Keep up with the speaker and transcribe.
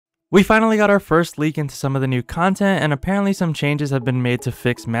We finally got our first leak into some of the new content, and apparently some changes have been made to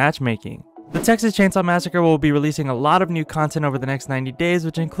fix matchmaking. The Texas Chainsaw Massacre will be releasing a lot of new content over the next 90 days,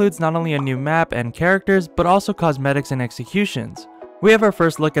 which includes not only a new map and characters, but also cosmetics and executions. We have our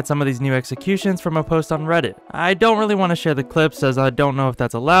first look at some of these new executions from a post on Reddit. I don't really want to share the clips as I don't know if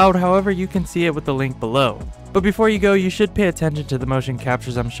that's allowed, however you can see it with the link below. But before you go, you should pay attention to the motion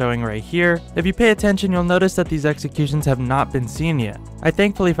captures I'm showing right here. If you pay attention, you'll notice that these executions have not been seen yet. I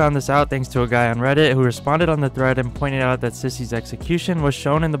thankfully found this out thanks to a guy on Reddit who responded on the thread and pointed out that Sissy's execution was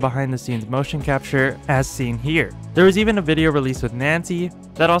shown in the behind the scenes motion capture as seen here. There was even a video released with Nancy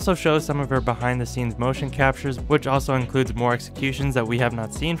that also shows some of her behind the scenes motion captures, which also includes more executions that we have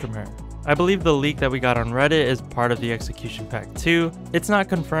not seen from her. I believe the leak that we got on Reddit is part of the execution pack 2. It's not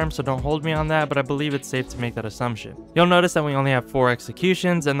confirmed, so don't hold me on that, but I believe it's safe to make that assumption. You'll notice that we only have 4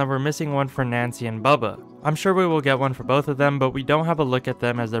 executions and that we're missing one for Nancy and Bubba. I'm sure we will get one for both of them, but we don't have a look at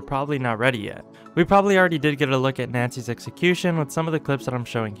them as they're probably not ready yet. We probably already did get a look at Nancy's execution with some of the clips that I'm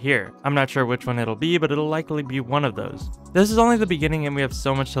showing here. I'm not sure which one it'll be, but it'll likely be one of those. This is only the beginning and we have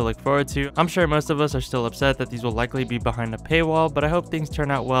so much to look forward to. I'm sure most of us are still upset that these will likely be behind a paywall, but I hope things turn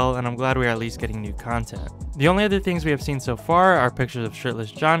out well and I'm glad we are at least getting new content. The only other things we have seen so far are pictures of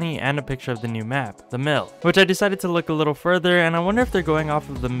shirtless Johnny and a picture of the new map, the mill, which I decided to look a little further, and I wonder if they're going off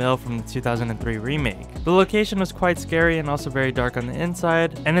of the mill from the 2003 remake. The location was quite scary and also very dark on the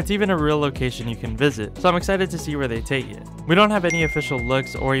inside, and it's even a real location you can visit, so I'm excited to see where they take it. We don't have any official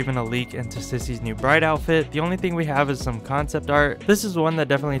looks or even a leak into Sissy's new bride outfit. The only thing we have is some concept art. This is one that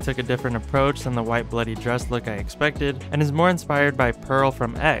definitely took a different approach than the white bloody dress look I expected, and is more inspired by Pearl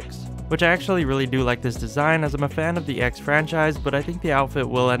from X, which I actually really do like this design as I'm a fan of the X franchise, but I think the outfit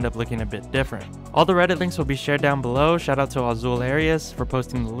will end up looking a bit different. All the Reddit links will be shared down below. Shout out to azulaeris for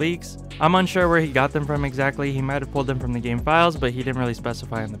posting the leaks. I'm unsure where he got them from exactly. He might have pulled them from the game files, but he didn't really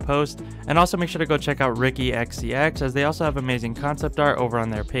specify in the post. And also make sure to go check out RickieXCX as they also have amazing concept art over on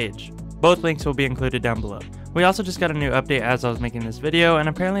their page. Both links will be included down below. We also just got a new update as I was making this video, and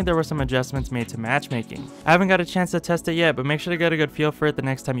apparently there were some adjustments made to matchmaking. I haven't got a chance to test it yet, but make sure to get a good feel for it the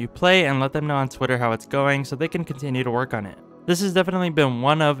next time you play and let them know on Twitter how it's going so they can continue to work on it. This has definitely been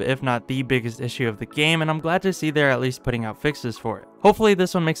one of, if not the biggest issue of the game, and I'm glad to see they're at least putting out fixes for it. Hopefully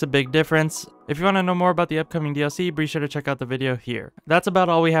this one makes a big difference. If you want to know more about the upcoming DLC, be sure to check out the video here. That's about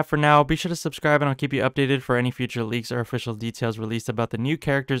all we have for now. Be sure to subscribe and I'll keep you updated for any future leaks or official details released about the new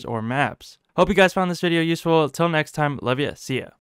characters or maps. Hope you guys found this video useful. Till next time, love ya, see ya.